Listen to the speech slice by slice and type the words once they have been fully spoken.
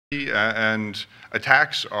and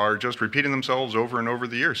attacks are just repeating themselves over and over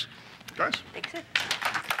the years. Guys? Thanks.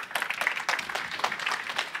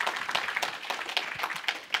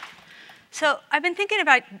 So I've been thinking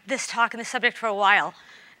about this talk and this subject for a while,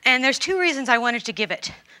 and there's two reasons I wanted to give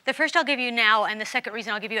it. The first I'll give you now, and the second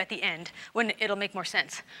reason I'll give you at the end, when it'll make more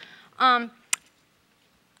sense. I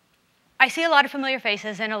see a lot of familiar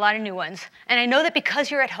faces and a lot of new ones, and I know that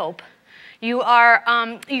because you're at Hope, you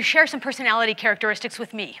share some personality characteristics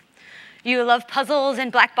with me. You love puzzles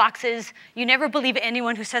and black boxes. You never believe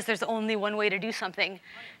anyone who says there's only one way to do something.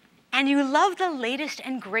 And you love the latest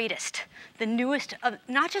and greatest, the newest of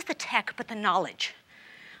not just the tech, but the knowledge.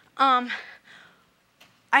 I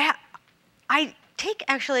take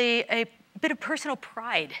actually a bit of personal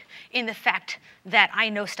pride in the fact that I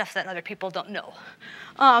know stuff that other people don't know.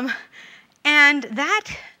 And that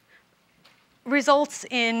results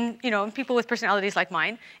in, people with personalities like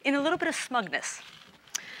mine, in a little bit of smugness.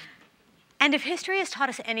 And if history has taught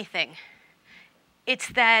us anything, it's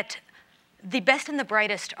that the best and the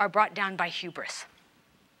brightest are brought down by hubris.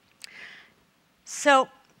 So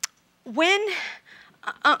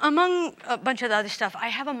among a bunch of the other stuff, I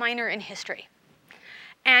have a minor in history.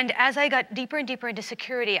 And as I got deeper and deeper into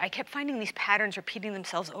security, I kept finding these patterns repeating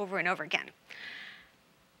themselves over and over again.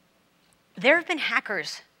 There have been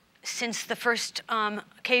hackers since the first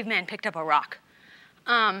caveman picked up a rock.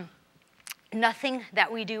 Nothing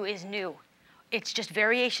that we do is new. It's just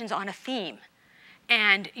variations on a theme.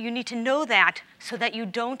 And you need to know that so that you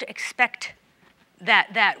don't expect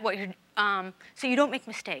so you don't make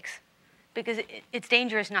mistakes, because it's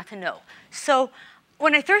dangerous not to know. So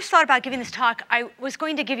when I first thought about giving this talk, I was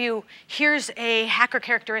going to give you, here's a hacker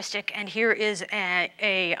characteristic, and here is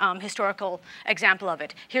a historical example of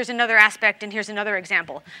it. Here's another aspect, and here's another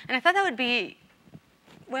example. And I thought that would be,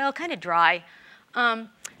 well, kind of dry.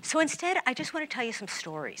 So instead, I just want to tell you some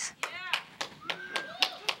stories. Yeah.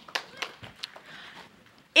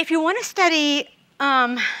 If you want to study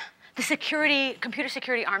the computer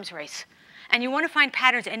security arms race, and you want to find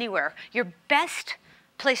patterns anywhere, your best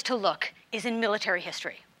place to look is in military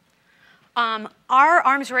history. Our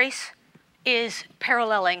arms race is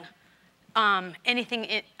paralleling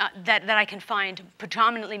anything that I can find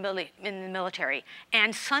predominantly in the military.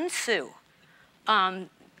 And Sun Tzu,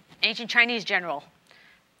 ancient Chinese general,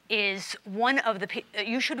 is one of the,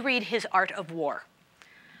 you should read his Art of War.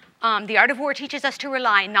 The Art of War teaches us to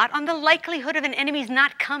rely not on the likelihood of an enemy's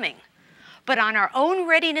not coming, but on our own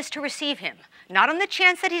readiness to receive him, not on the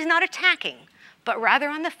chance that he's not attacking, but rather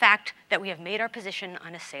on the fact that we have made our position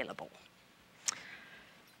unassailable.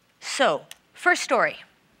 So, first story.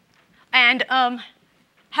 And how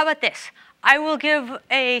about this? I will give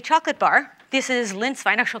a chocolate bar. This is Lindt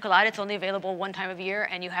Weihnachtschokolade. It's only available one time of year,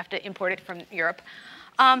 and you have to import it from Europe,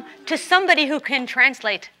 to somebody who can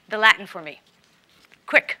translate the Latin for me.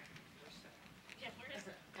 Quick.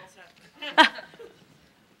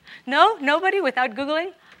 No? Nobody without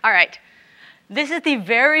Googling? All right. This is the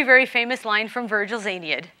very, very famous line from Virgil's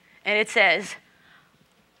Aeneid, and it says,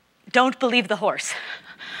 "Don't believe the horse."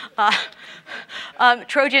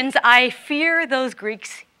 Trojans, I fear those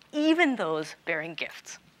Greeks, even those bearing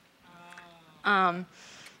gifts. That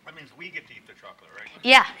means we get to eat the chocolate, right?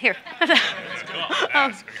 Yeah, here.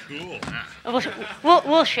 That's cool.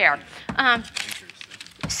 We'll share.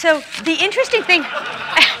 So the interesting thing,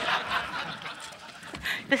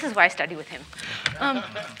 this is why I study with him.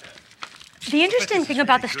 The interesting thing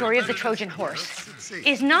about the story of the Trojan horse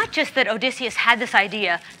is not just that Odysseus had this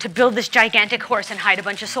idea to build this gigantic horse and hide a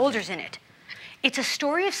bunch of soldiers in it. It's a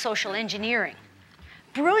story of social engineering,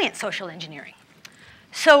 brilliant social engineering.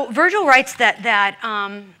 So Virgil writes that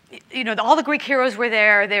all the Greek heroes were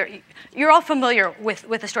there. You're all familiar with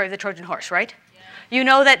the story of the Trojan horse, right? Yeah. You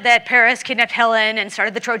know that Paris kidnapped Helen and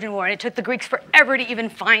started the Trojan War, and it took the Greeks forever to even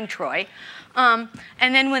find Troy. And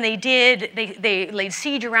then when they did, they laid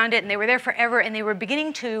siege around it, and they were there forever, and they were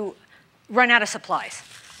beginning to run out of supplies,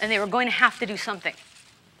 and they were going to have to do something.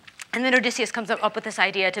 And then Odysseus comes up with this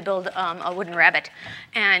idea to build a wooden rabbit,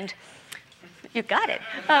 and you got it,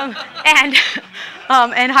 and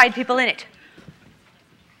hide people in it.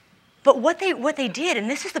 But what they did, and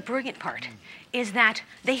this is the brilliant part, is that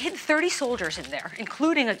they hid 30 soldiers in there,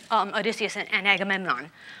 including Odysseus and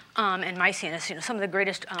Agamemnon and Maecenas, some of the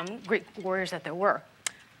greatest Greek warriors that there were.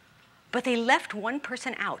 But they left one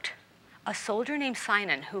person out, a soldier named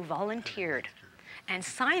Sinon, who volunteered. And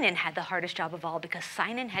Sinon had the hardest job of all, because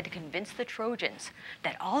Sinon had to convince the Trojans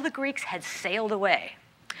that all the Greeks had sailed away.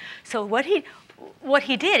 So what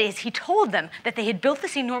he did is he told them that they had built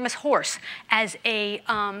this enormous horse as a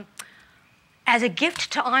as a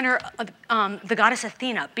gift to honor the goddess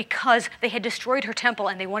Athena because they had destroyed her temple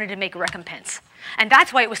and they wanted to make a recompense. And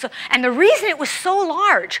that's why it was so, and the reason it was so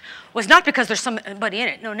large was not because there's somebody in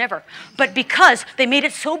it, no, never, but because they made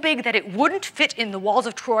it so big that it wouldn't fit in the walls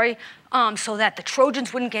of Troy so that the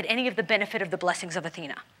Trojans wouldn't get any of the benefit of the blessings of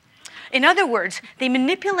Athena. In other words, they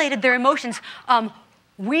manipulated their emotions.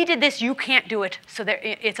 We did this, you can't do it, so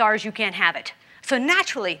it's ours, you can't have it. So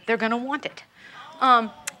naturally, they're going to want it.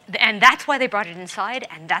 And that's why they brought it inside,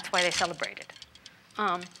 and that's why they celebrated.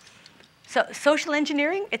 So social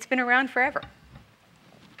engineering, it's been around forever.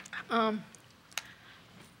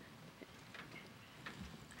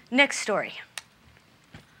 Next story.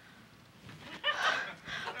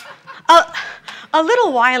 A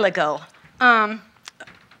little while ago,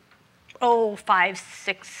 500,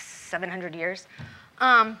 600, 700 years,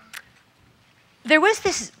 there was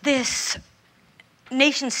this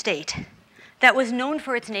nation state that was known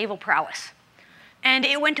for its naval prowess. And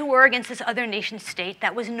it went to war against this other nation state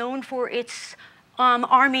that was known for its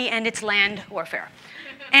army and its land warfare.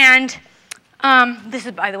 And this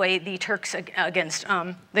is, by the way, the Turks against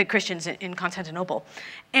the Christians in Constantinople.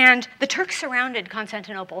 And the Turks surrounded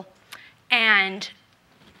Constantinople, and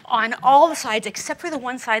on all the sides, except for the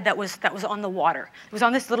one side that was on the water. It was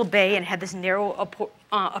on this little bay and had this narrow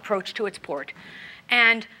approach to its port.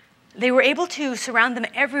 And they were able to surround them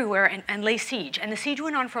everywhere and lay siege. And the siege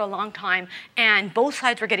went on for a long time, and both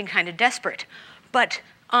sides were getting kind of desperate. But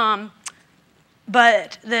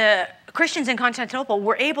the Christians in Constantinople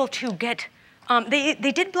were able to get,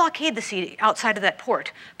 they did blockade the sea outside of that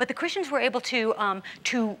port, but the Christians were able to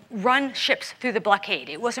run ships through the blockade.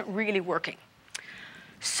 It wasn't really working.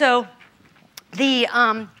 So the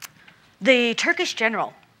Turkish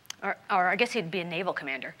general, or I guess he'd be a naval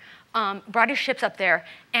commander, brought his ships up there,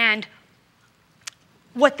 and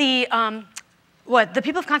what the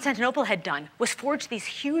people of Constantinople had done was forge these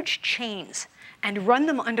huge chains and run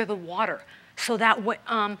them under the water so that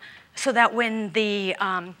when the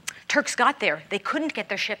Turks got there, they couldn't get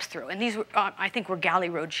their ships through. And these, I think, were galley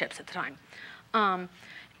road ships at the time.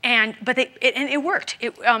 And it worked.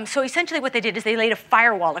 So essentially what they did is they laid a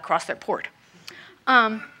firewall across their port.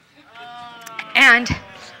 And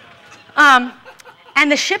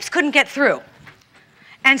the ships couldn't get through.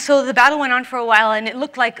 And so the battle went on for a while, and it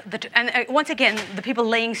looked like, once again, the people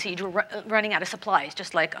laying siege were running out of supplies,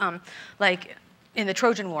 just like in the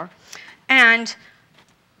Trojan War. And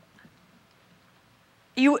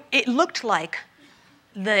it looked like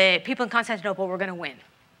the people in Constantinople were going to win.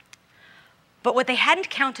 But what they hadn't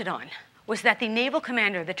counted on was that the naval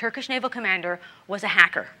commander, the Turkish naval commander, was a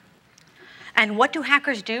hacker. And what do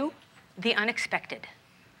hackers do? The unexpected.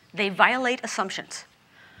 They violate assumptions.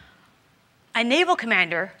 A naval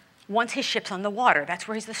commander wants his ships on the water. That's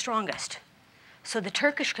where he's the strongest. So the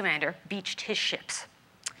Turkish commander beached his ships.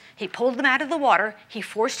 He pulled them out of the water. He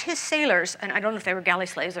forced his sailors, and I don't know if they were galley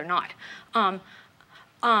slaves or not,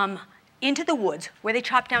 into the woods where they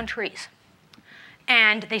chopped down trees.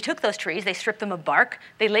 And they took those trees, they stripped them of bark,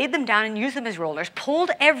 they laid them down and used them as rollers,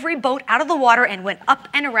 pulled every boat out of the water and went up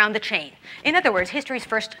and around the chain. In other words, history's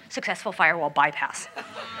first successful firewall bypass.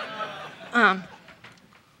 And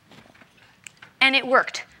it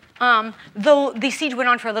worked. Though the siege went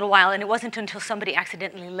on for a little while, and it wasn't until somebody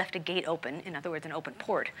accidentally left a gate open, in other words, an open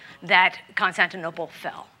port, that Constantinople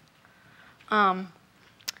fell.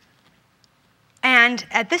 And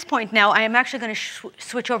at this point now, I am actually going to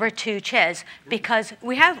switch over to Ches, because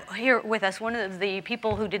we have here with us one of the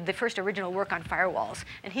people who did the first original work on firewalls.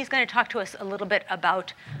 And he's going to talk to us a little bit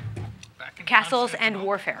about castles and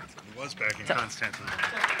warfare. He was back in Constantinople.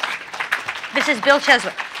 This is Bill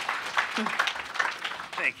Cheswick.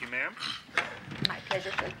 Thank you, ma'am. My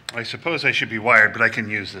pleasure, sir. I suppose I should be wired, but I can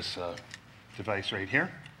use this device right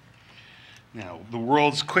here. Now, the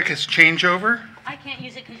world's quickest changeover. I can't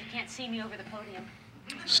use it because you can't see me over the podium.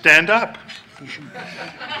 Stand up.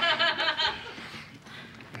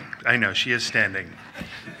 I know, she is standing.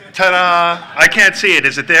 Ta-da! I can't see it.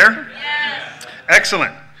 Is it there? Yes.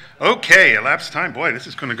 Excellent. Okay, elapsed time. Boy, this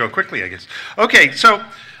is going to go quickly, I guess. Okay, so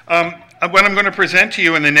what I'm going to present to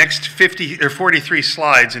you in the next 43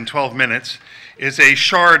 slides in 12 minutes is a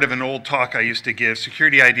shard of an old talk I used to give,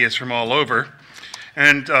 Security Ideas from All Over.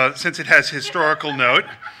 And since it has historical note,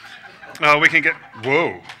 we can get,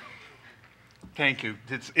 whoa. Thank you.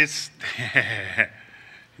 It's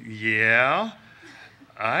yeah,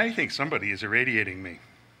 I think somebody is irradiating me.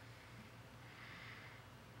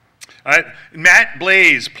 Matt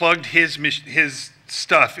Blaze plugged his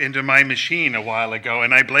stuff into my machine a while ago,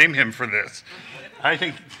 and I blame him for this. I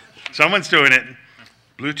think someone's doing it.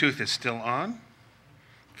 Bluetooth is still on?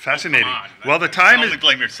 Fascinating. Oh, well, the time you is... only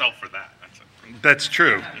blame yourself for that. That's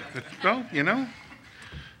true. Well, you know,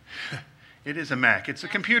 it is a Mac. It's a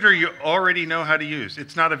computer you already know how to use.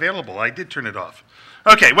 It's not available. I did turn it off.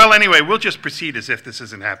 Okay, well, anyway, we'll just proceed as if this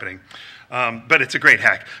isn't happening. But it's a great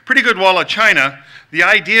hack. Pretty good Wall of China. The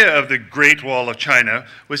idea of the Great Wall of China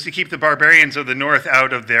was to keep the barbarians of the north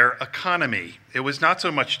out of their economy. It was not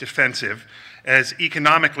so much defensive as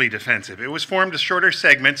economically defensive. It was formed as shorter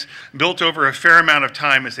segments, built over a fair amount of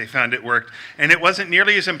time as they found it worked, and it wasn't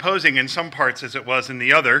nearly as imposing in some parts as it was in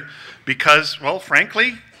the other because, well,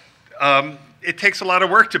 frankly, it takes a lot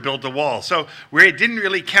of work to build the wall. So where it didn't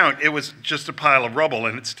really count, it was just a pile of rubble,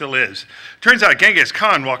 and it still is. Turns out Genghis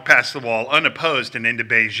Khan walked past the wall unopposed and into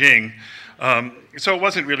Beijing. So it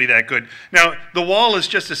wasn't really that good. Now, the wall is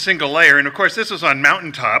just a single layer, and of course this was on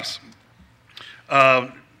mountaintops,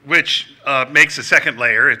 which makes a second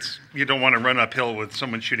layer. You don't want to run uphill with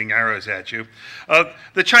someone shooting arrows at you.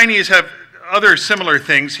 The Chinese have other similar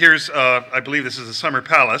things. Here's, I believe this is a summer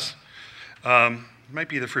palace. It might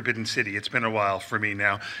be the Forbidden City. It's been a while for me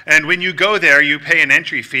now. And when you go there, you pay an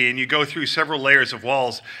entry fee, and you go through several layers of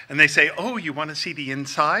walls, and they say, oh, you want to see the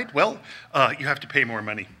inside? Well, you have to pay more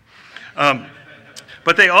money.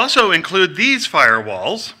 But they also include these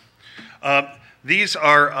firewalls. These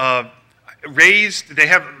are raised, they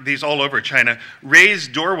have these all over China,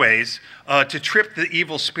 raised doorways to trip the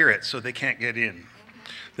evil spirits so they can't get in.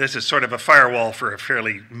 This is sort of a firewall for a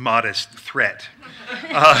fairly modest threat.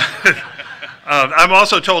 I'm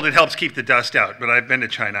also told it helps keep the dust out, but I've been to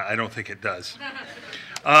China. I don't think it does.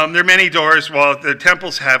 There are many doors. Well, the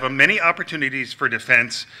temples have many opportunities for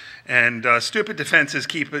defense, and stupid defenses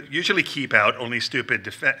usually keep out only stupid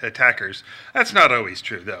attackers. That's not always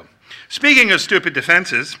true, though. Speaking of stupid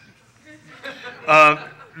defenses,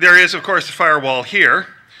 there is, of course, a firewall here.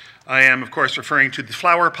 I am, of course, referring to the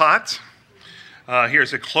flower pots.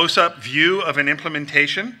 Here's a close-up view of an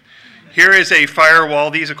implementation. Here is a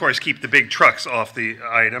firewall. These, of course, keep the big trucks off the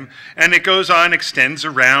item. And it goes on, extends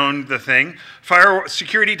around the thing. Fire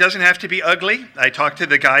security doesn't have to be ugly. I talked to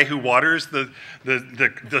the guy who waters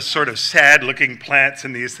the sort of sad-looking plants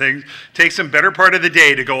in these things. Takes him better part of the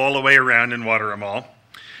day to go all the way around and water them all.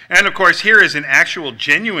 And, of course, here is an actual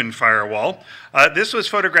genuine firewall. This was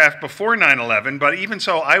photographed before 9/11, but even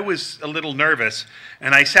so, I was a little nervous.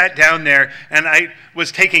 And I sat down there, and I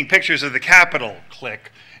was taking pictures of the Capitol,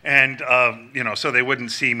 and so they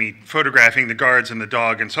wouldn't see me photographing the guards and the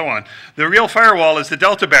dog and so on. The real firewall is the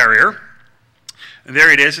Delta barrier. And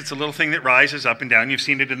there it is. It's a little thing that rises up and down. You've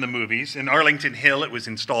seen it in the movies. In Arlington Hill, it was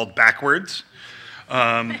installed backwards.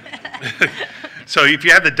 So if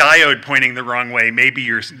you have the diode pointing the wrong way, maybe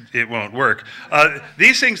it won't work.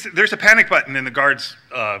 These things, there's a panic button in the guard's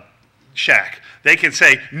shack. They can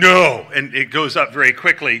say, no, and it goes up very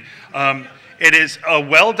quickly. It is a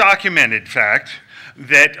well-documented fact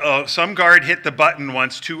that some guard hit the button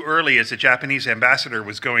once too early as a Japanese ambassador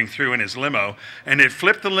was going through in his limo, and it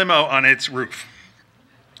flipped the limo on its roof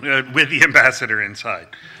with the ambassador inside.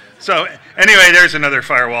 So anyway, there's another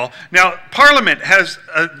firewall. Now, Parliament has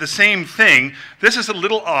the same thing. This is a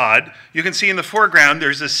little odd. You can see in the foreground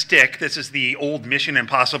there's a stick. This is the old Mission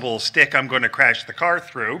Impossible stick I'm going to crash the car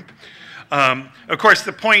through. Of course,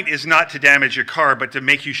 the point is not to damage your car, but to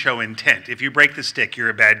make you show intent. If you break the stick, you're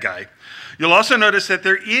a bad guy. You'll also notice that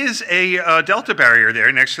there is a Delta barrier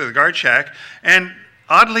there next to the guard shack, and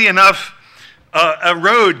oddly enough, a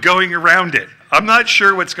road going around it. I'm not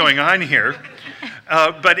sure what's going on here,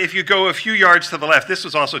 but if you go a few yards to the left, this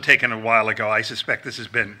was also taken a while ago. I suspect this has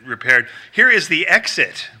been repaired. Here is the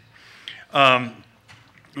exit.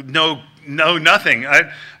 No, nothing.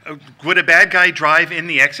 Would a bad guy drive in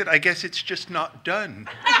the exit? I guess it's just not done.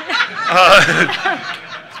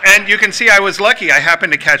 And you can see I was lucky. I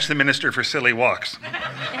happened to catch the Minister for Silly Walks.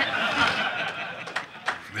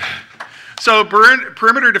 So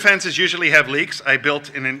perimeter defenses usually have leaks. I built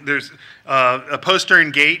there's a postern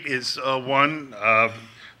gate is one.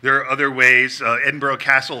 There are other ways. Edinburgh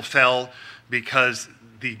Castle fell because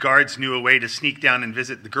the guards knew a way to sneak down and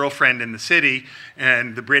visit the girlfriend in the city,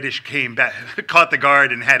 and the British came back, caught the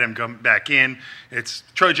guard and had him come back in. It's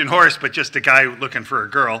Trojan horse, but just a guy looking for a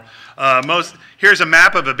girl. Here's a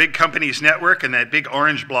map of a big company's network, and that big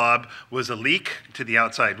orange blob was a leak to the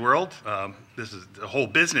outside world. This is a whole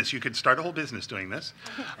business. You could start a whole business doing this.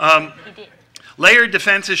 Layered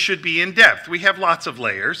defenses should be in depth. We have lots of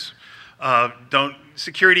layers.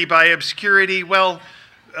 Security by obscurity, well,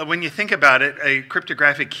 when you think about it, a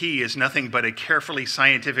cryptographic key is nothing but a carefully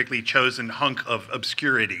scientifically chosen hunk of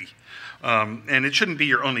obscurity. And it shouldn't be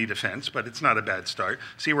your only defense, but it's not a bad start.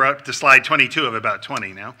 See, we're up to slide 22 of about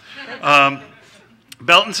 20 now.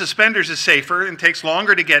 Belt and suspenders is safer and takes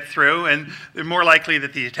longer to get through, and they're more likely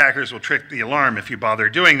that the attackers will trick the alarm if you bother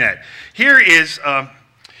doing that. Here is,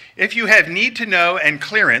 if you have need to know and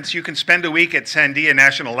clearance, you can spend a week at Sandia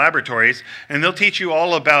National Laboratories, and they'll teach you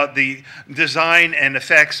all about the design and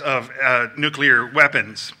effects of nuclear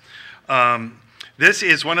weapons. This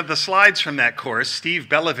is one of the slides from that course. Steve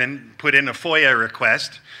Bellevin put in a FOIA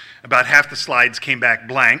request. About half the slides came back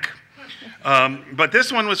blank. But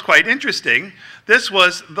this one was quite interesting. This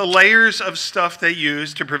was the layers of stuff they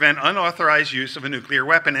use to prevent unauthorized use of a nuclear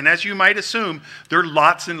weapon. And as you might assume, there are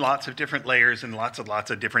lots and lots of different layers and lots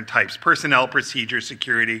of different types. Personnel, procedure,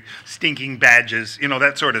 security, stinking badges, you know,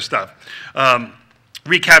 that sort of stuff.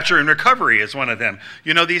 Recapture and recovery is one of them.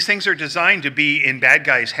 You know, these things are designed to be in bad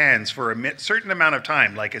guys' hands for a certain amount of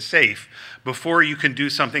time, like a safe, before you can do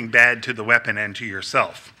something bad to the weapon and to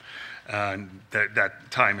yourself. That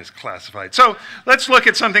time is classified. So let's look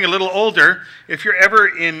at something a little older. If you're ever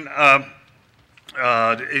in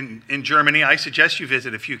Germany, I suggest you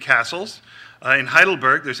visit a few castles. In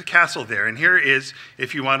Heidelberg, there's a castle there, and here is,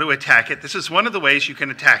 if you want to attack it, this is one of the ways you can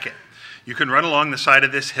attack it. You can run along the side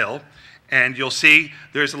of this hill, and you'll see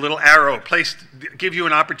there's a little arrow placed, give you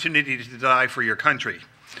an opportunity to die for your country.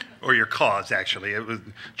 Or your cause, actually.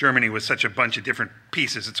 Germany was such a bunch of different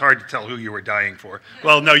pieces, it's hard to tell who you were dying for.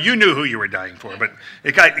 Well, no, you knew who you were dying for, but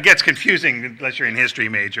it gets confusing unless you're in history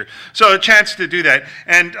major. So a chance to do that.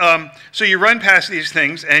 And so you run past these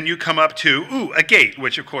things, and you come up to, a gate,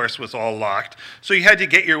 which of course was all locked. So you had to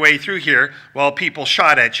get your way through here while people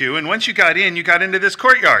shot at you. And once you got in, you got into this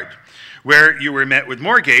courtyard, where you were met with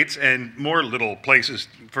more gates and more little places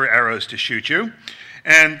for arrows to shoot you.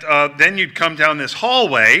 And then you'd come down this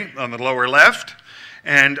hallway on the lower left,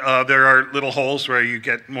 and there are little holes where you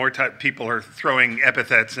get more people are throwing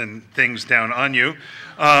epithets and things down on you.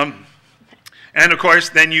 And of course,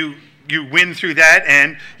 then you win through that,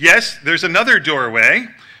 and yes, there's another doorway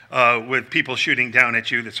with people shooting down at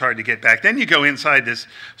you that's hard to get back. Then you go inside this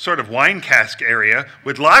sort of wine cask area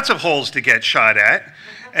with lots of holes to get shot at,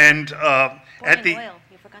 and at the oil.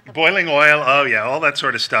 You forgot the boiling oil, oh yeah, all that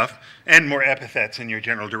sort of stuff. And more epithets in your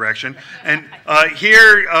general direction. And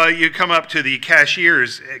here you come up to the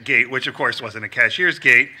cashier's gate, which of course wasn't a cashier's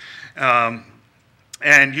gate. And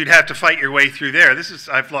you'd have to fight your way through there.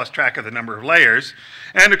 I've lost track of the number of layers.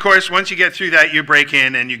 And of course, once you get through that, you break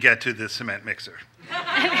in and you get to the cement mixer.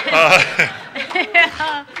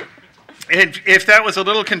 And if that was a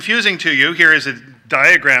little confusing to you, here is a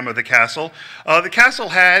diagram of the castle. The castle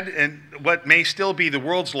had what may still be the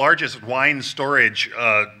world's largest wine storage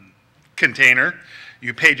container.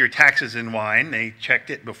 You paid your taxes in wine. They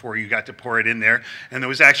checked it before you got to pour it in there. And there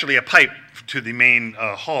was actually a pipe to the main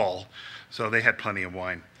hall. So they had plenty of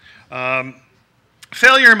wine.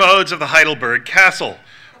 Failure modes of the Heidelberg Castle.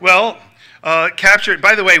 Well, captured,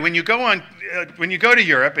 by the way, when you go to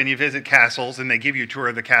Europe and you visit castles and they give you a tour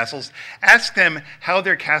of the castles, ask them how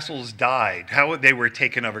their castles died, how they were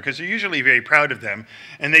taken over, because they're usually very proud of them.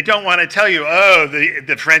 And they don't want to tell you, oh,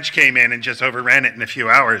 the French came in and just overran it in a few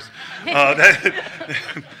hours.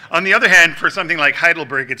 On the other hand, for something like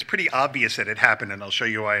Heidelberg, it's pretty obvious that it happened, and I'll show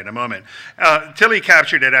you why in a moment. Tilly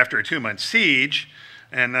captured it after a 2-month siege.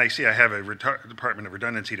 And I see I have a Department of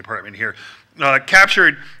Redundancy department here.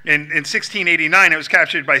 Captured in 1689, it was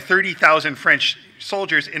captured by 30,000 French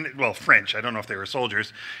soldiers, French, I don't know if they were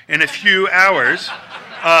soldiers, in a few hours.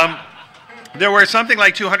 There were something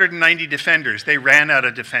like 290 defenders. They ran out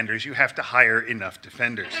of defenders. You have to hire enough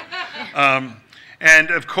defenders.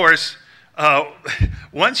 And of course,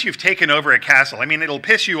 once you've taken over a castle, I mean, it'll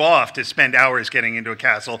piss you off to spend hours getting into a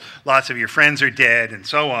castle. Lots of your friends are dead and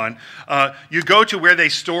so on. You go to where they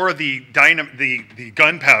store the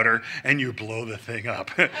gunpowder and you blow the thing up.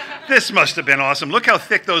 This must have been awesome. Look how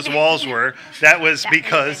thick those walls were. That was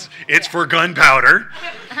because it's for gunpowder.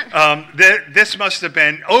 This must have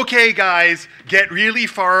been, okay guys, get really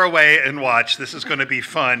far away and watch. This is going to be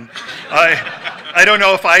fun. I don't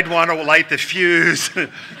know if I'd want to light the fuse,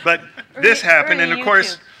 but this happened, and of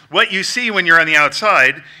course, what you see when you're on the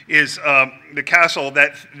outside is the castle,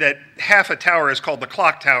 that half a tower is called the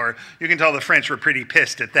clock tower. You can tell the French were pretty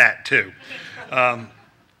pissed at that, too.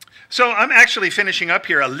 So I'm actually finishing up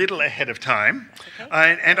here a little ahead of time,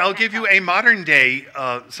 and I'll give you a modern day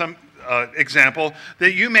example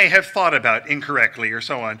that you may have thought about incorrectly or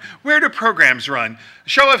so on. Where do programs run?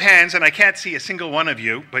 Show of hands, and I can't see a single one of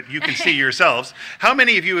you, but you can see yourselves. How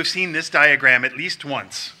many of you have seen this diagram at least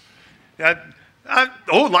once?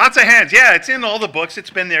 Oh, lots of hands. Yeah, it's in all the books.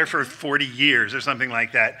 It's been there for 40 years or something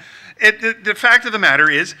like that. The fact of the matter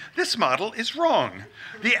is, this model is wrong.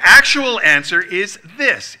 The actual answer is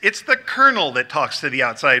this. It's the kernel that talks to the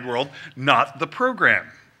outside world, not the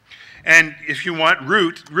program. And if you want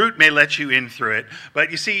root may let you in through it.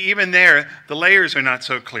 But you see, even there, the layers are not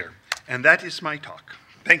so clear. And that is my talk.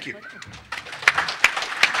 Thank you. You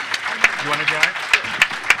want to drive?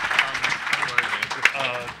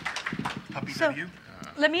 So,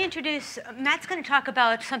 let me introduce, Matt's going to talk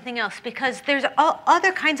about something else, because there's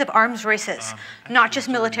other kinds of arms races, not just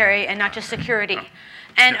military and not just security.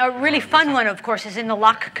 And a really fun one, of course, is in the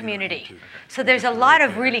lock community. So there's a lot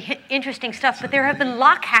of really interesting stuff, but there have been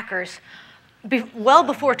lock hackers well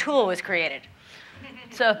before Tool was created.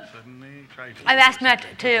 So I've asked Matt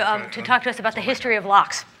to talk to us about the history of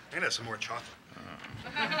locks. I'm gonna have some more chocolate.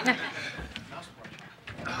 Yeah.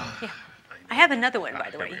 I have another one, by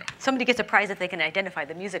the way. Somebody gets a prize if they can identify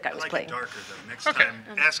the music I was playing. Darker though. Next time,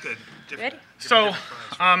 ask a different. Ready? So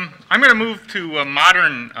I'm going to move to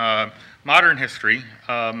modern history.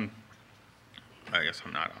 I guess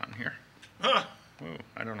I'm not on here. Huh. Ooh,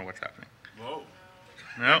 I don't know what's happening. Whoa.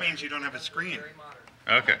 No. That means you don't have a screen.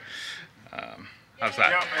 Okay. How's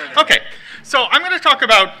that? Okay. So I'm going to talk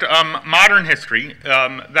about modern history.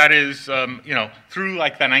 That is, through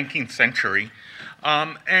like the 19th century.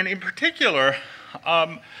 And in particular,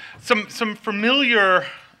 some familiar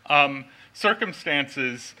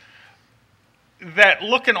circumstances that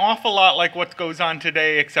look an awful lot like what goes on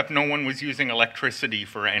today, except no one was using electricity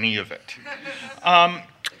for any of it.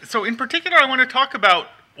 So in particular, I want to talk about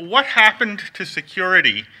what happened to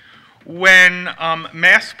security when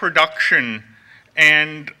mass production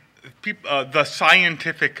and the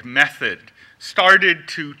scientific method started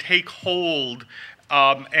to take hold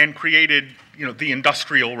and created, the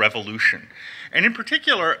Industrial Revolution. And in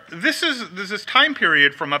particular, this is this time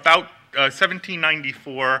period from about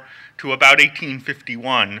 1794 to about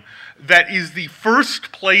 1851 that is the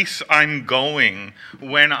first place I'm going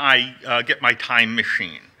when I get my time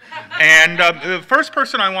machine. And the first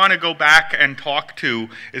person I want to go back and talk to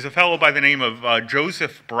is a fellow by the name of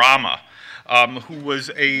Joseph Bramah, who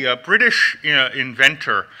was a British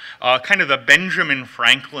inventor, kind of the Benjamin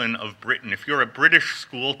Franklin of Britain. If you're a British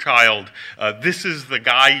school child, this is the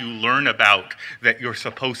guy you learn about that you're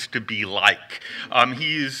supposed to be like.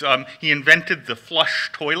 He invented the flush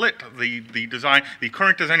toilet, the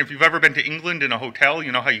current design. If you've ever been to England in a hotel,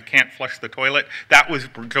 you know how you can't flush the toilet? That was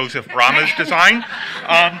Joseph Bramah's design.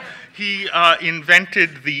 He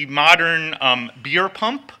invented the modern beer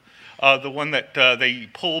pump. The one that they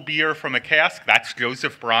pull beer from a cask, that's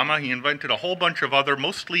Joseph Bramah. He invented a whole bunch of other,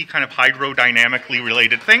 mostly kind of hydrodynamically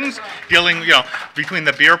related things, dealing, between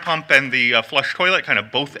the beer pump and the flush toilet, kind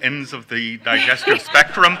of both ends of the digestive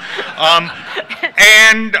spectrum.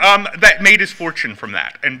 And that made his fortune from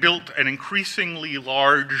that, and built an increasingly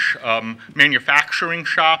large manufacturing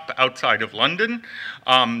shop outside of London.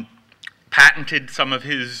 Patented some of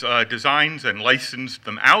his designs and licensed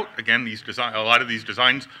them out. Again, a lot of these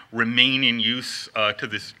designs remain in use to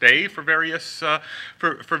this day for various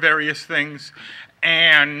things.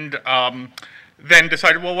 And then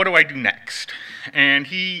decided, well, what do I do next? And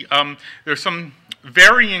there's some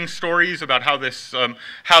varying stories about how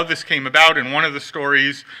this came about. In one of the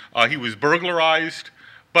stories, he was burglarized,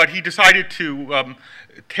 but he decided to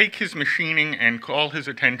take his machining and call his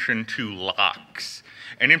attention to locks.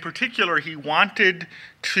 And in particular, he wanted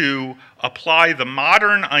to apply the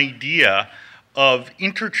modern idea of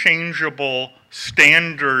interchangeable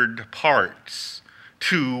standard parts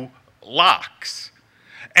to locks.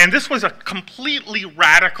 And this was a completely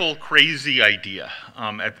radical, crazy idea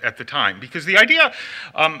at the time, because the idea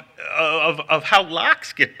of how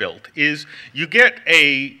locks get built is you get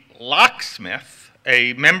a locksmith,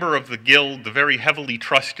 a member of the guild, the very heavily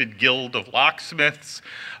trusted guild of locksmiths,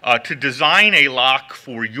 to design a lock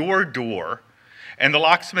for your door. And the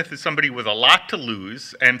locksmith is somebody with a lot to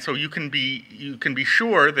lose, and so you can be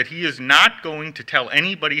sure that he is not going to tell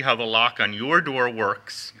anybody how the lock on your door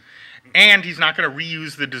works, and he's not going to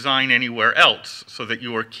reuse the design anywhere else, so that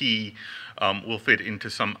your key will fit into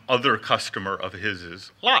some other customer of his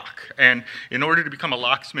lock. And in order to become a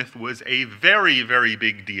locksmith was a very, very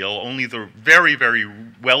big deal. Only the very, very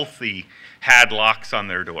wealthy had locks on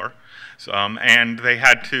their door. And they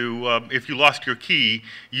had to, if you lost your key,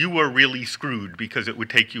 you were really screwed, because it would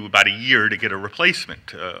take you about a year to get a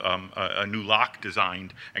replacement, a new lock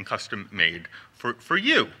designed and custom made for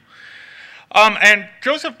you. And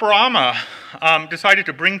Joseph Bramah decided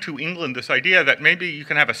to bring to England this idea that maybe you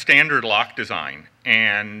can have a standard lock design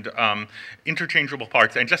and interchangeable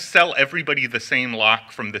parts and just sell everybody the same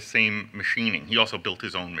lock from the same machining. He also built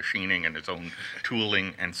his own machining and his own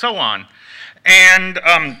tooling and so on. And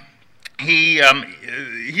he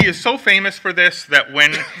is so famous for this that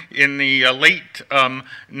when in the late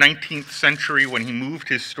 19th century, when he moved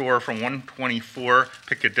his store from 124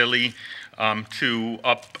 Piccadilly to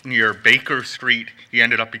up near Baker Street, he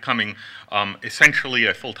ended up becoming essentially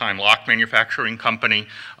a full-time lock manufacturing company.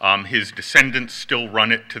 His descendants still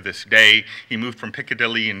run it to this day. He moved from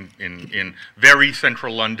Piccadilly in very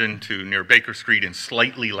central London to near Baker Street in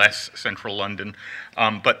slightly less central London.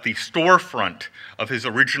 But the storefront of his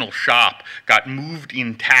original shop got moved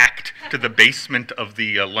intact to the basement of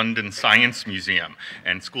the London Science Museum,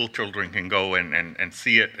 and school children can go and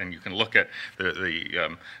see it, and you can look at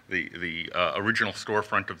the original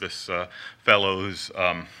storefront of this fellow's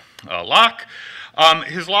lock.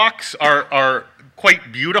 His locks are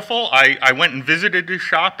quite beautiful. I went and visited his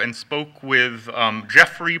shop and spoke with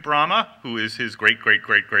Geoffrey Brahma, who is his great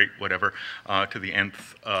whatever to the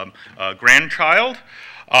nth grandchild,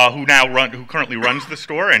 who currently runs the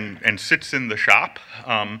store and sits in the shop.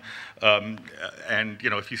 And you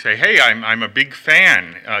know, if you say, "Hey, I'm a big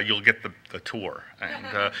fan," you'll get the tour.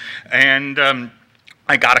 And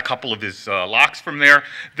I got a couple of his locks from there.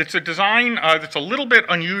 That's a design that's a little bit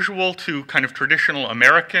unusual to kind of traditional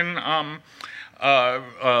American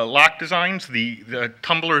lock designs. The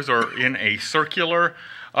tumblers are in a circular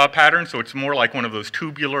pattern, so it's more like one of those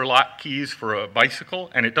tubular lock keys for a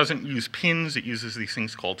bicycle, and it doesn't use pins. It uses these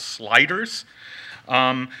things called sliders.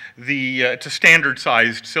 It's a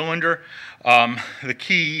standard-sized cylinder. The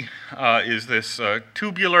key is this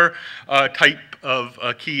tubular type of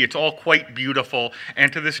key. It's all quite beautiful,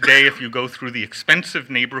 and to this day, if you go through the expensive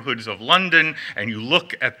neighborhoods of London and you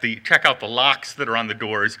check out the locks that are on the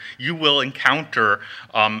doors, you will encounter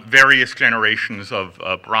various generations of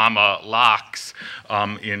Brahma locks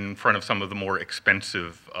in front of some of the more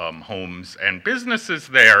expensive homes and businesses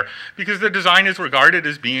there, because the design is regarded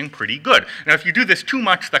as being pretty good. Now, if you do this too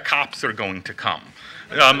much, the cops are going to come.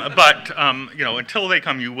 But you know, until they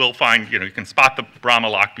come, you will find, you know, you can spot the Brahma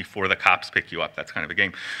lock before the cops pick you up. That's kind of a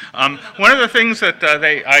game. One of the things that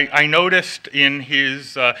I noticed in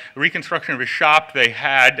his reconstruction of his shop, they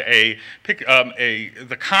had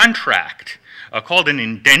the contract called an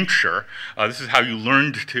indenture. This is how you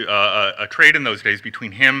learned to a trade in those days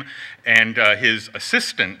between him and his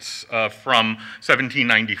assistants from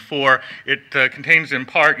 1794. It contains in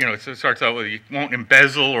part, you know, it starts out with, you won't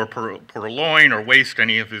embezzle or purloin or waste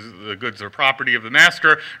any of the goods or property of the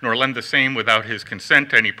master, nor lend the same without his consent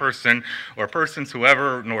to any person or persons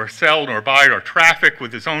whoever, nor sell, nor buy, or traffic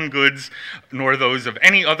with his own goods, nor those of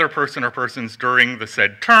any other person or persons during the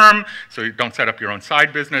said term, so you don't set up your own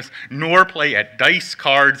side business, nor play at dice,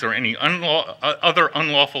 cards, or any other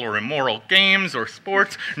unlawful or immoral games or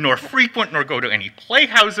sports, nor frequent nor go to any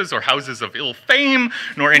playhouses or houses of ill fame,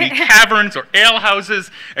 nor any taverns or alehouses,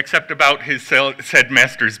 except about his said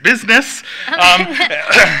master's business,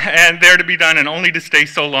 and they're to be done and only to stay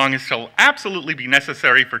so long as shall absolutely be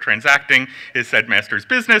necessary for transacting his said master's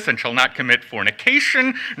business, and shall not commit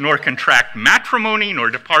fornication, nor contract matrimony, nor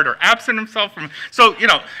depart or absent himself from. So, you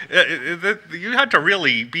know, you had to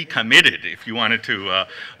really be committed if you wanted to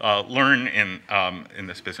learn in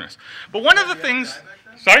this business. But one of the things,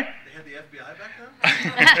 sorry? They had the FBI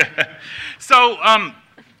back then? So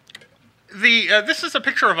this is a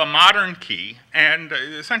picture of a modern key, and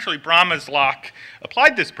essentially Brahma's lock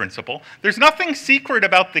applied this principle. There's nothing secret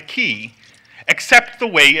about the key except the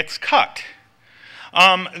way it's cut.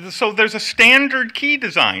 So there's a standard key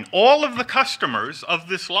design. All of the customers of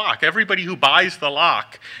this lock, everybody who buys the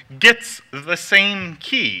lock, gets the same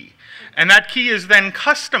key. And that key is then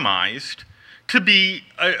customized to be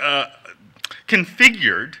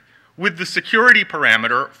configured with the security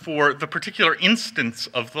parameter for the particular instance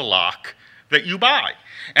of the lock that you buy.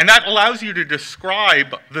 And that allows you to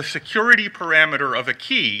describe the security parameter of a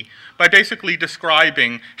key by basically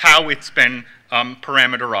describing how it's been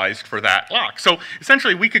parameterized for that lock. So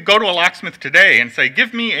essentially, we could go to a locksmith today and say,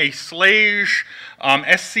 give me a Slage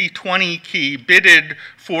SC20 key bitted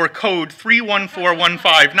for code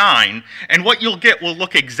 314159, and what you'll get will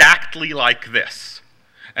look exactly like this.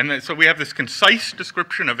 And then, so we have this concise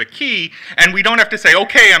description of a key, and we don't have to say,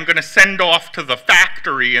 okay, I'm going to send off to the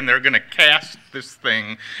factory and they're going to cast this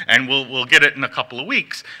thing and we'll get it in a couple of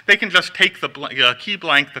weeks. They can just take the key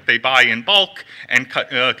blank that they buy in bulk and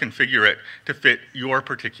configure it to fit your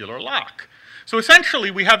particular lock. So essentially,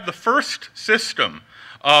 we have the first system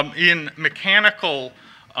in mechanical,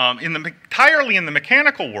 entirely in the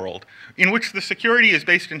mechanical world, in which the security is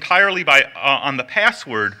based entirely on the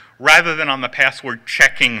password rather than on the password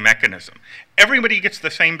checking mechanism. Everybody gets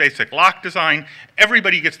the same basic lock design,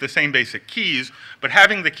 everybody gets the same basic keys, but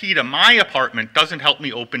having the key to my apartment doesn't help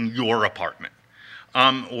me open your apartment.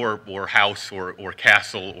 or house or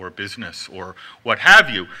castle or business or what have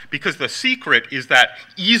you, because the secret is that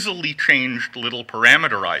easily changed little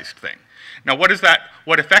parameterized thing. Now, what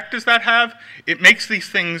effect does that have? It makes these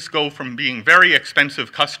things go from being very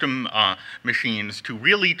expensive custom machines to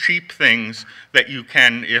really cheap things that you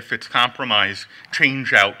can, if it's compromised,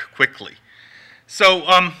 change out quickly.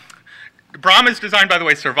 So Brahma's design, by the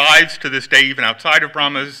way, survives to this day, even outside of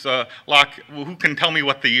Brahma's lock. Who can tell me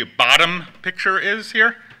what the bottom picture is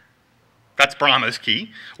here? That's Brahma's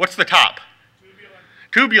key. What's the top?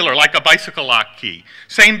 Tubular, like a bicycle lock key.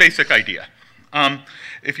 Same basic idea.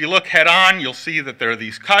 If you look head-on, you'll see that there are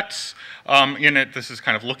these cuts in it. This is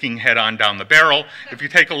kind of looking head-on down the barrel. If you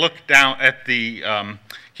take a look down at the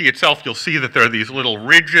key itself, you'll see that there are these little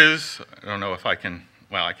ridges. I don't know if I can,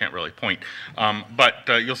 well, I can't really point.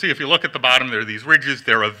 But you'll see if you look at the bottom, there are these ridges.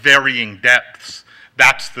 They're of varying depths.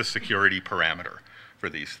 That's the security parameter for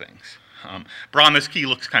these things. Brahma's key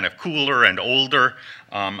looks kind of cooler and older,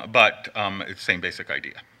 but it's the same basic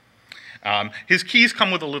idea. His keys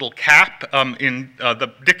come with a little cap. In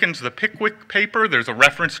Dickens' The Pickwick paper, there's a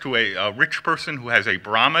reference to a rich person who has a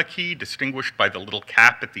Brahma key, distinguished by the little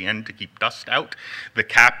cap at the end to keep dust out. The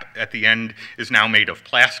cap at the end is now made of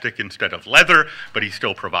plastic instead of leather, but he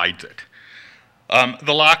still provides it.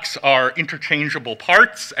 The locks are interchangeable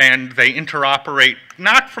parts, and they interoperate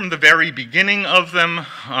not from the very beginning of them,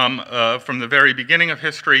 from the very beginning of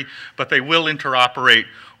history, but they will interoperate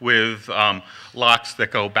with locks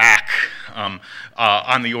that go back on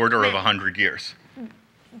the order of 100 years.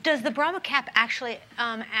 Does the Brahma cap actually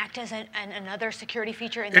act as another security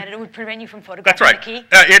feature in that it would prevent you from photographing That's right. the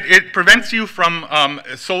key? It prevents you from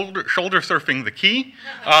shoulder surfing the key.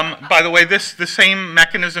 By the way, the same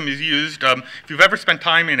mechanism is used if you've ever spent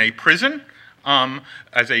time in a prison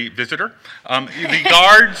as a visitor. The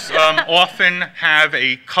guards often have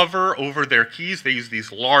a cover over their keys. They use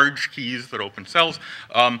these large keys that open cells.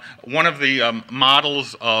 One of the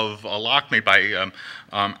models of a lock made by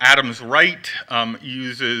Adams Wright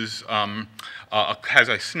uses has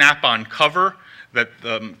a snap-on cover that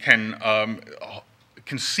can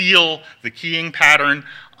conceal the keying pattern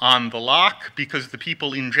on the lock, because the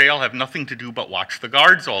people in jail have nothing to do but watch the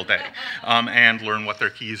guards all day and learn what their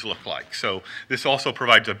keys look like. So this also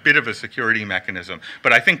provides a bit of a security mechanism.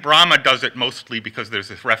 But I think Brahma does it mostly because there's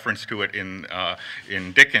this reference to it in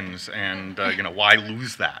Dickens, and you know, why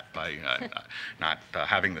lose that by not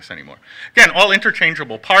having this anymore? Again, all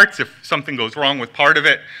interchangeable parts. If something goes wrong with part of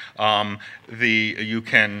it, you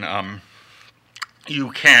can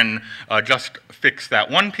just fix that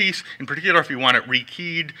one piece. In particular, if you want it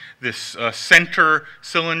rekeyed, this center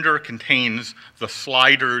cylinder contains the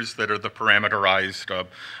sliders that are the parameterized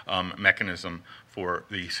mechanism for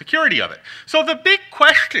the security of it. So the big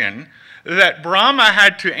question that Brahma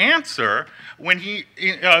had to answer when he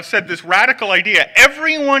said this radical idea,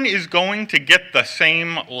 everyone is going to get the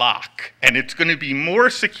same lock, and it's going to be more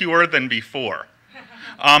secure than before.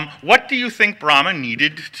 What do you think Brahma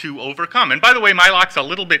needed to overcome? And by the way, my lock's a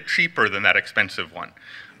little bit cheaper than that expensive one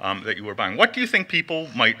that you were buying. What do you think people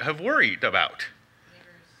might have worried about?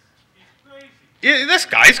 This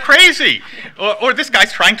guy's crazy, or this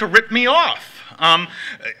guy's trying to rip me off.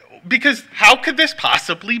 Because how could this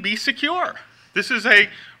possibly be secure? This is a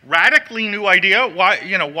radically new idea.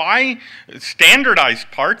 Why standardized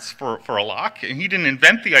parts for a lock? And he didn't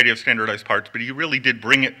invent the idea of standardized parts, but he really did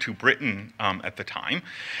bring it to Britain at the time.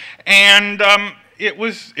 And it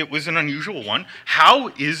was an unusual one. How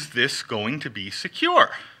is this going to be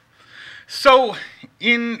secure? So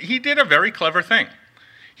he did a very clever thing.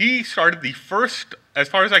 He started the first, as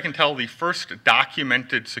far as I can tell, the first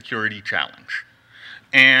documented security challenge.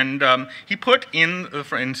 And he put in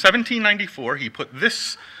 1794, he put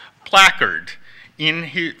this placard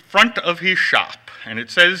in front of his shop. And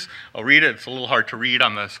it says, I'll read it, it's a little hard to read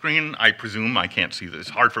on the screen. I presume I can't see this. It's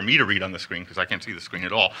hard for me to read on the screen because I can't see the screen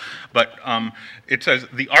at all. But it says,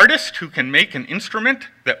 the artist who can make an instrument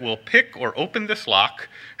that will pick or open this lock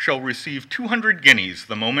shall receive 200 guineas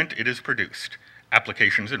the moment it is produced.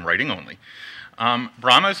 Applications in writing only.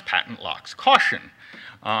 Brahma's patent locks. Caution.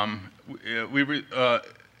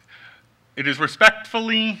 It is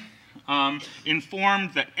respectfully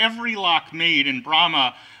informed that every lock made in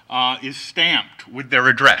Brahma is stamped with their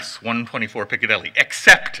address, 124 Piccadilly,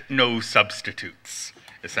 except no substitutes,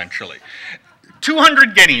 essentially.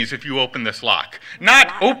 200 guineas if you open this lock.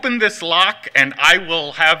 Not open this lock and I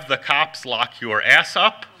will have the cops lock your ass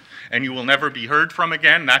up and you will never be heard from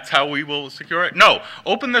again. That's how we will secure it. No,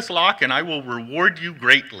 open this lock and I will reward you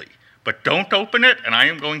greatly. But don't open it, and I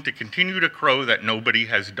am going to continue to crow that nobody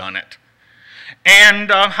has done it. And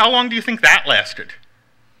how long do you think that lasted?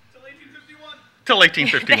 Till 1851. Till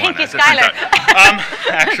 1851, The Hinky as it turns Skylar. out.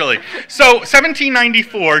 Actually. So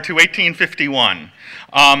 1794 to 1851,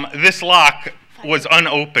 this lock was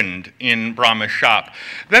unopened in Brahma's shop.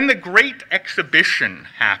 Then the Great Exhibition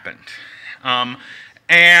happened.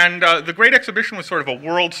 The Great Exhibition was sort of a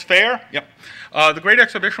World's Fair. Yep. The Great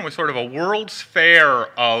Exhibition was sort of a World's Fair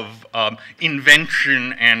of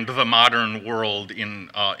invention and the modern world in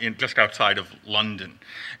just outside of London.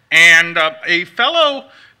 And a fellow,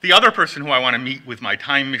 the other person who I want to meet with my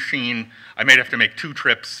time machine, I may have to make 2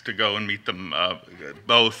 trips to go and meet them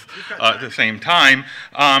both at the same time,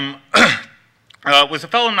 was a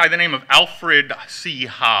fellow by the name of Alfred C.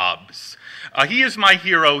 Hobbs. He is my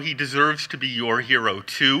hero. He deserves to be your hero,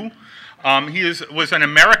 too. He was an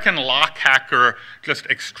American lock hacker, just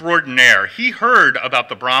extraordinaire. He heard about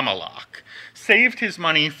the Brahma lock, saved his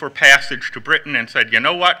money for passage to Britain, and said, you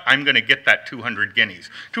know what, I'm going to get that 200 guineas.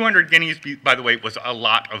 200 guineas, by the way, was a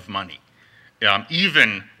lot of money,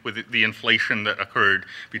 even with the inflation that occurred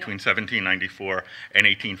between 1794 and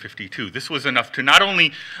 1852. This was enough to not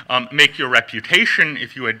only make your reputation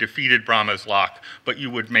if you had defeated Brahma's lock, but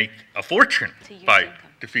you would make a fortune by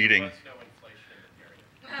defeating...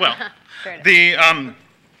 Well, in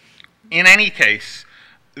any case,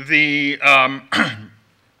 the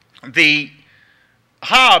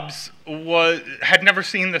Hobbs had never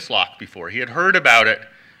seen this lock before. He had heard about it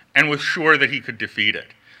and was sure that he could defeat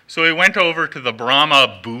it. So he went over to the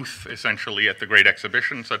Brahma booth, essentially, at the Great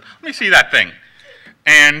Exhibition and said, let me see that thing,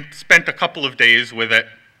 and spent a couple of days with it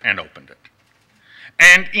and opened it.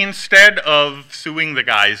 And instead of suing the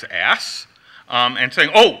guy's ass, and saying,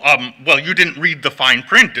 well, you didn't read the fine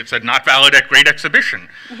print. It said not valid at Great Exhibition.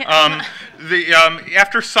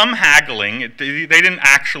 After some haggling, they didn't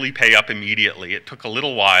actually pay up immediately. It took a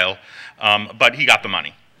little while, but he got the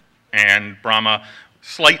money. And Brahma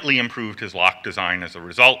slightly improved his lock design as a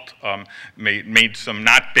result, made some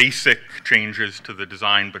not basic changes to the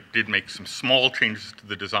design, but did make some small changes to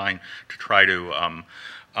the design to try to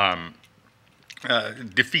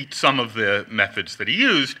defeat some of the methods that he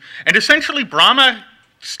used. And essentially, Brahma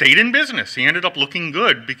stayed in business. He ended up looking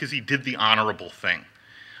good because he did the honorable thing.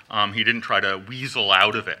 He didn't try to weasel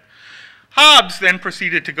out of it. Hobbs then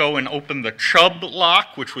proceeded to go and open the Chubb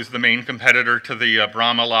lock, which was the main competitor to the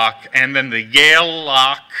Brahma lock, and then the Yale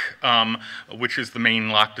lock, which is the main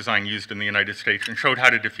lock design used in the United States, and showed how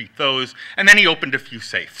to defeat those. And then he opened a few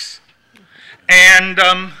safes. And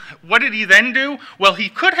what did he then do? Well, he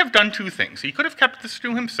could have done 2 things. He could have kept this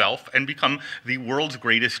to himself and become the world's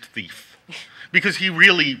greatest thief, because he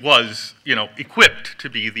really was, equipped to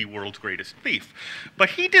be the world's greatest thief.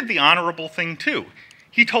 But he did the honorable thing, too.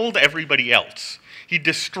 He told everybody else. He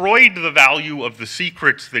destroyed the value of the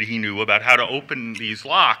secrets that he knew about how to open these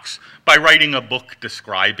locks by writing a book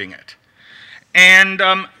describing it. And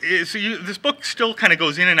this book still kind of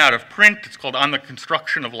goes in and out of print. It's called On the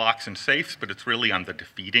Construction of Locks and Safes, but it's really on the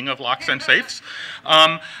defeating of locks and safes,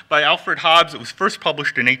 by Alfred Hobbs. It was first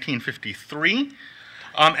published in 1853.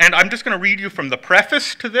 And I'm just going to read you from the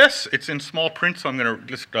preface to this. It's in small print, so I'm going to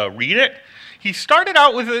just read it. He started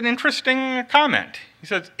out with an interesting comment. He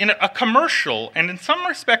says, in a commercial and in some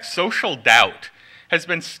respects social doubt has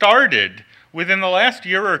been started within the last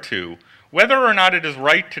year or two whether or not it is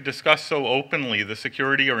right to discuss so openly the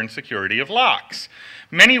security or insecurity of locks.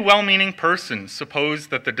 Many well-meaning persons suppose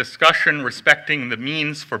that the discussion respecting the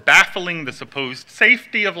means for baffling the supposed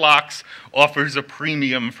safety of locks offers a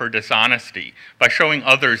premium for dishonesty by showing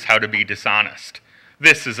others how to be dishonest.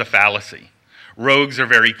 This is a fallacy. Rogues are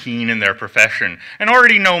very keen in their profession and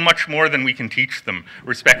already know much more than we can teach them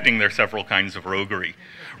respecting their several kinds of roguery.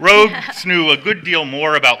 Rogues knew a good deal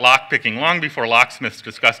more about lockpicking long before locksmiths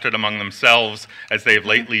discussed it among themselves, as they have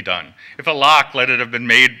lately done. If a lock, let it have been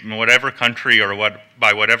made in whatever country or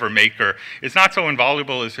by whatever maker, is not so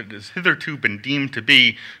invaluable as it has hitherto been deemed to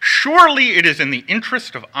be, surely it is in the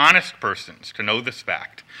interest of honest persons to know this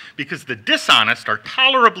fact, because the dishonest are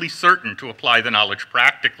tolerably certain to apply the knowledge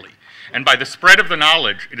practically. And by the spread of the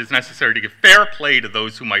knowledge, it is necessary to give fair play to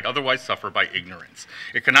those who might otherwise suffer by ignorance.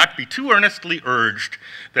 It cannot be too earnestly urged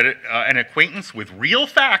that an acquaintance with real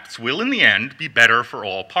facts will, in the end, be better for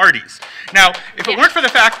all parties. Now, if it weren't for the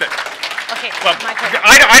fact that... Okay, well,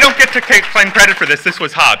 I don't get to claim credit for this. This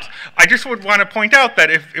was Hobbes. I just would want to point out that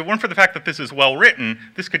if it weren't for the fact that this is well written,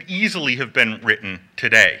 this could easily have been written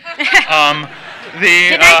today.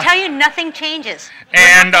 Did I tell you nothing changes?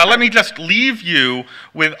 And let me just leave you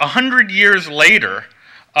with 100 years later,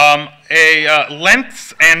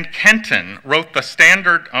 Lentz and Kenton wrote the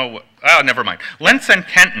standard. Never mind. Lentz and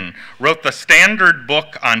Kenton wrote the standard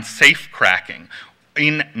book on safe cracking.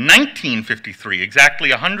 In 1953,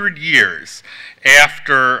 exactly 100 years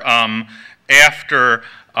after after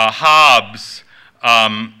Hobbes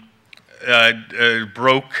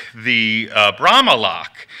broke the Brahma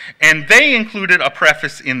lock, and they included a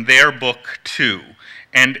preface in their book too.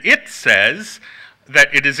 And it says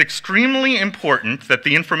that it is extremely important that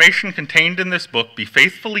the information contained in this book be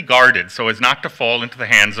faithfully guarded so as not to fall into the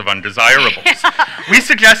hands of undesirables. We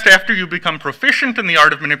suggest after you become proficient in the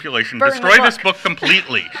art of manipulation, destroy this book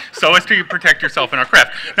completely so as to protect yourself in our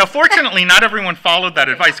craft. Now, fortunately, not everyone followed that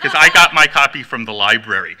advice because I got my copy from the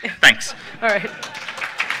library. Thanks. All right.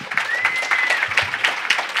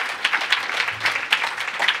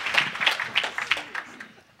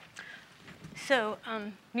 So,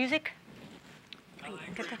 music?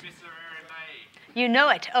 You know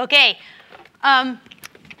it. Okay. For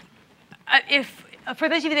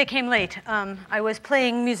those of you that came late, I was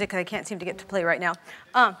playing music I can't seem to get to play right now.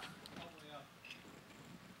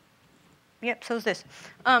 Yep, so is this.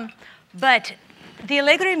 But the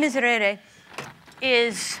Allegro Miserere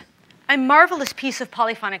is a marvelous piece of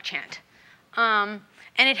polyphonic chant. And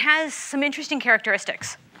it has some interesting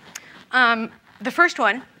characteristics. The first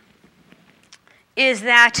one is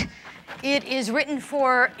that it is written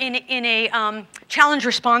in a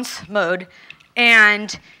challenge-response mode,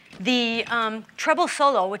 and the treble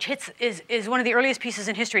solo, which is one of the earliest pieces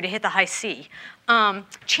in history to hit the high C,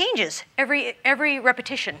 changes every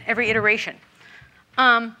repetition, every iteration.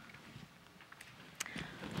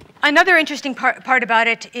 Another interesting part about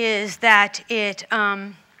it is that it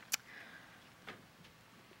was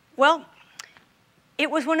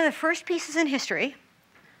one of the first pieces in history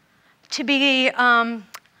to be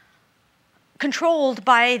controlled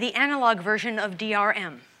by the analog version of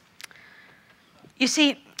DRM. You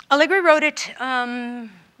see, Allegri wrote it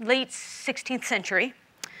late 16th century,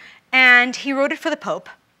 and he wrote it for the Pope,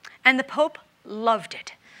 and the Pope loved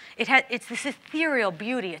it. It's this ethereal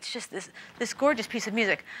beauty. It's just this gorgeous piece of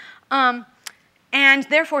music. And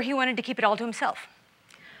therefore, he wanted to keep it all to himself.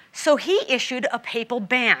 So he issued a papal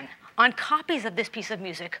ban on copies of this piece of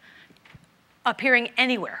music appearing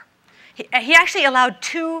anywhere. He actually allowed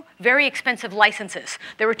 2 very expensive licenses.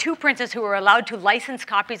 There were 2 princes who were allowed to license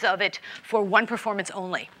copies of it for one performance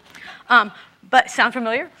only. But sound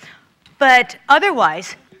familiar? But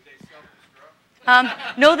otherwise,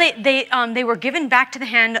 no, they were given back to the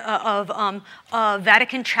hand of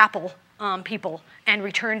Vatican Chapel people and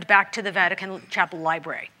returned back to the Vatican Chapel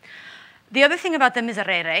library. The other thing about the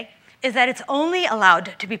Miserere is that it's only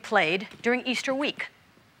allowed to be played during Easter week.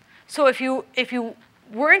 So if you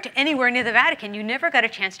weren't anywhere near the Vatican, you never got a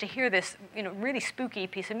chance to hear this really spooky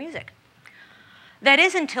piece of music. That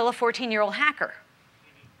is until a 14-year-old hacker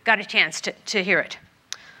got a chance to hear it.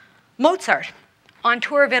 Mozart, on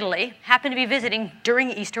tour of Italy, happened to be visiting during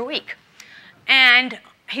Easter week. And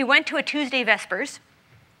he went to a Tuesday Vespers,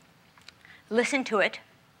 listened to it,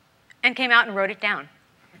 and came out and wrote it down.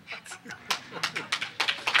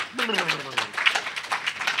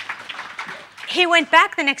 He went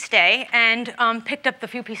back the next day and picked up the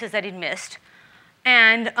few pieces that he'd missed.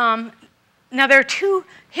 And now there are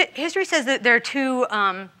history says that there are 2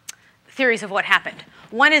 theories of what happened.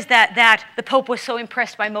 One is that the Pope was so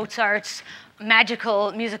impressed by Mozart's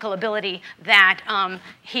magical musical ability that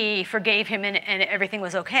he forgave him and everything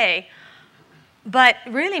was okay. But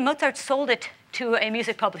really, Mozart sold it to a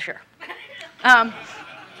music publisher.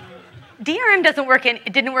 DRM doesn't work, and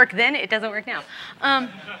it didn't work then, it doesn't work now.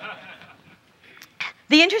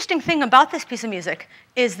 The interesting thing about this piece of music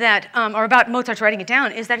is that, or about Mozart's writing it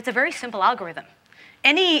down, is that it's a very simple algorithm.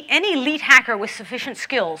 Any elite hacker with sufficient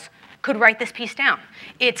skills could write this piece down.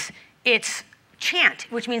 It's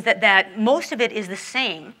chant, which means that most of it is the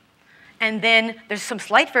same, and then there's some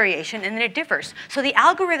slight variation, and then it differs. So the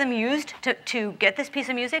algorithm used to get this piece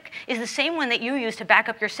of music is the same one that you use to back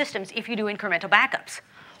up your systems if you do incremental backups.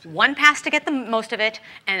 One pass to get the most of it,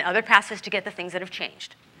 and other passes to get the things that have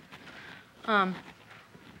changed.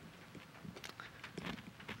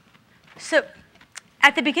 So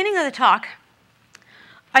at the beginning of the talk,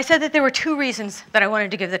 I said that there were 2 reasons that I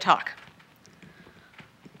wanted to give the talk.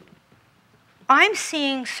 I'm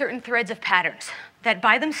seeing certain threads of patterns that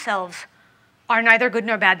by themselves are neither good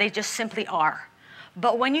nor bad, they just simply are.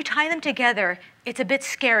 But when you tie them together, it's a bit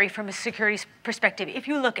scary from a security perspective if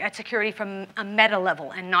you look at security from a meta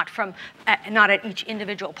level and not at each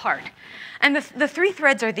individual part. And the 3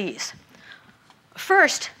 threads are these.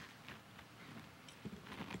 First,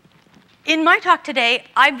 in my talk today,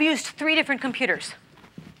 I've used 3 different computers.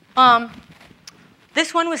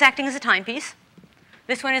 This one was acting as a timepiece.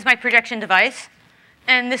 This one is my projection device.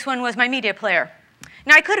 And this one was my media player.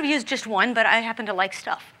 Now, I could have used just one, but I happen to like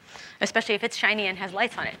stuff, especially if it's shiny and has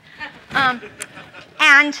lights on it.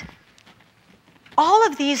 And all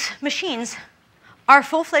of these machines are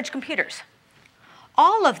full-fledged computers.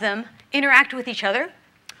 All of them interact with each other.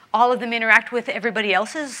 All of them interact with everybody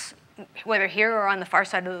else's, whether here or on the far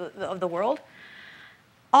side of the world.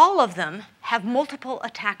 All of them have multiple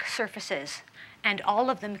attack surfaces, and all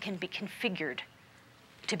of them can be configured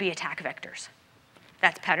to be attack vectors.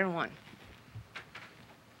 That's pattern 1.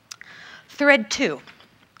 Thread 2.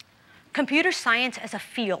 Computer science as a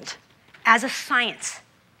field, as a science,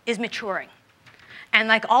 is maturing. And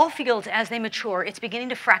like all fields, as they mature, it's beginning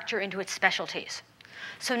to fracture into its specialties.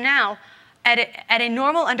 So now, at a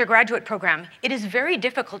normal undergraduate program, it is very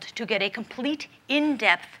difficult to get a complete,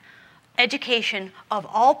 in-depth education of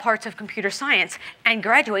all parts of computer science and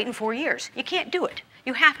graduate in 4 years. You can't do it.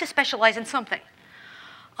 You have to specialize in something.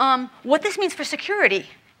 What this means for security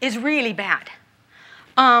is really bad.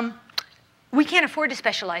 We can't afford to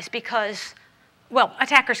specialize because, well,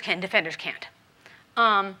 attackers can, defenders can't.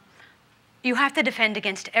 You have to defend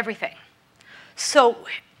against everything. So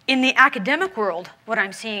in the academic world, what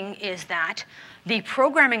I'm seeing is that the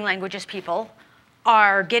programming languages people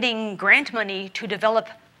are getting grant money to develop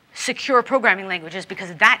secure programming languages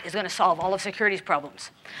because that is going to solve all of security's problems.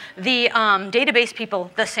 The database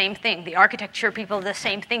people, the same thing. The architecture people, the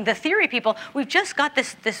same thing. The theory people, we've just got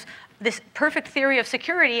this perfect theory of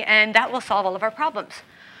security, and that will solve all of our problems.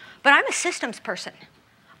 But I'm a systems person.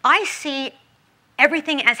 I see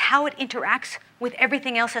everything as how it interacts with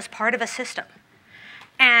everything else as part of a system.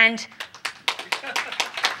 And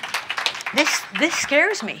this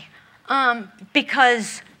scares me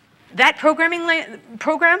because that program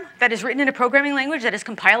that is written in a programming language, that is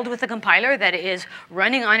compiled with a compiler, that is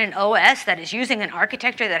running on an OS, that is using an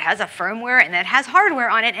architecture that has a firmware and that has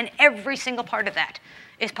hardware on it, and every single part of that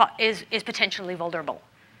is potentially vulnerable.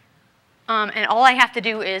 And all I have to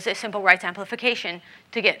do is a simple rights amplification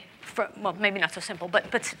to get, well, maybe not so simple,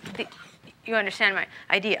 but you understand my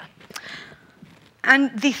idea.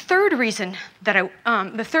 And the third reason that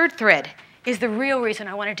the third thread is the real reason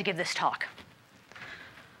I wanted to give this talk.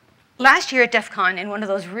 Last year at DEF CON, in one of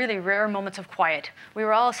those really rare moments of quiet, we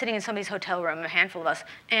were all sitting in somebody's hotel room, a handful of us,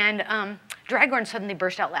 and Dragorn suddenly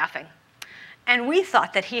burst out laughing. And we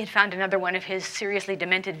thought that he had found another one of his seriously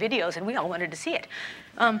demented videos, and we all wanted to see it,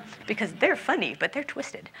 because they're funny, but they're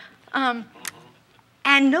twisted. And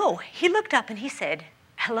no, he looked up and he said,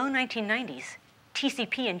 "Hello, 1990s,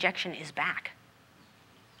 TCP injection is back."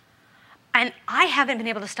 And I haven't been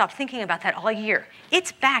able to stop thinking about that all year.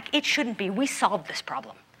 It's back. It shouldn't be. We solved this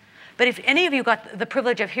problem. But if any of you got the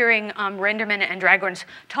privilege of hearing Renderman and Dragorn's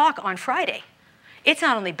talk on Friday, it's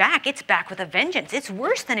not only back, it's back with a vengeance. It's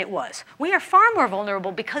worse than it was. We are far more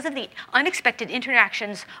vulnerable because of the unexpected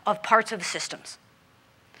interactions of parts of systems.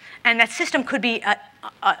 And that system could be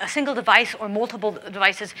a single device or multiple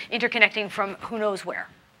devices interconnecting from who knows where.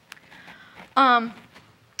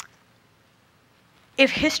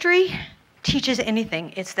 If history teaches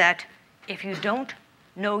anything, it's that if you don't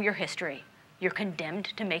know your history, you're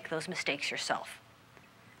condemned to make those mistakes yourself.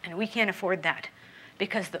 And we can't afford that.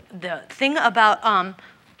 Because the thing about, I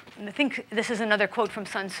think this is another quote from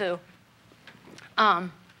Sun Tzu.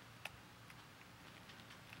 No,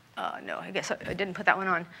 I guess I didn't put that one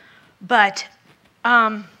on. But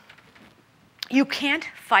you can't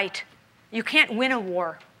fight, you can't win a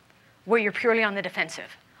war where you're purely on the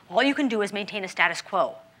defensive. All you can do is maintain a status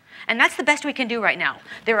quo. And that's the best we can do right now.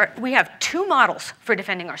 We have two models for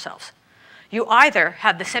defending ourselves. You either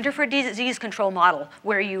have the Center for Disease Control model,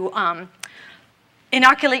 where you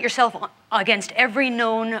inoculate yourself against every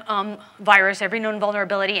known virus, every known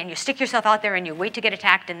vulnerability, and you stick yourself out there and you wait to get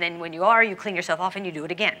attacked, and then when you are, you clean yourself off and you do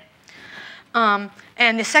it again.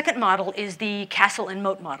 And the second model is the castle and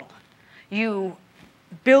moat model. You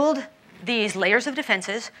build these layers of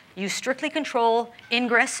defenses, you strictly control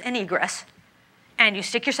ingress and egress, and you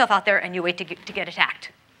stick yourself out there and you wait to get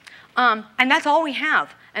attacked. And that's all we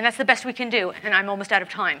have, and that's the best we can do, and I'm almost out of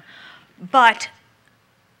time. But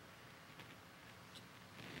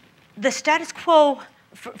the status quo,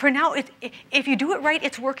 for now, if you do it right,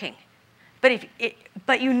 it's working.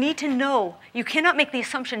 But you need to know, you cannot make the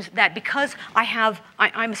assumptions that because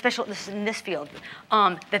I'm a specialist in this field,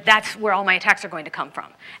 that's where all my attacks are going to come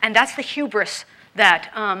from. And that's the hubris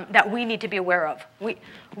that we need to be aware of.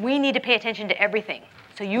 We need to pay attention to everything.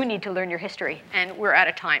 So you need to learn your history, and we're out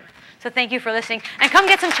of time. So thank you for listening. And come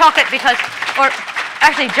get some chocolate because, or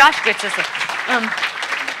actually Josh gets this one.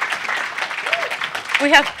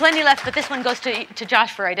 We have plenty left, but this one goes to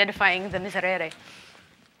Josh for identifying the miserere.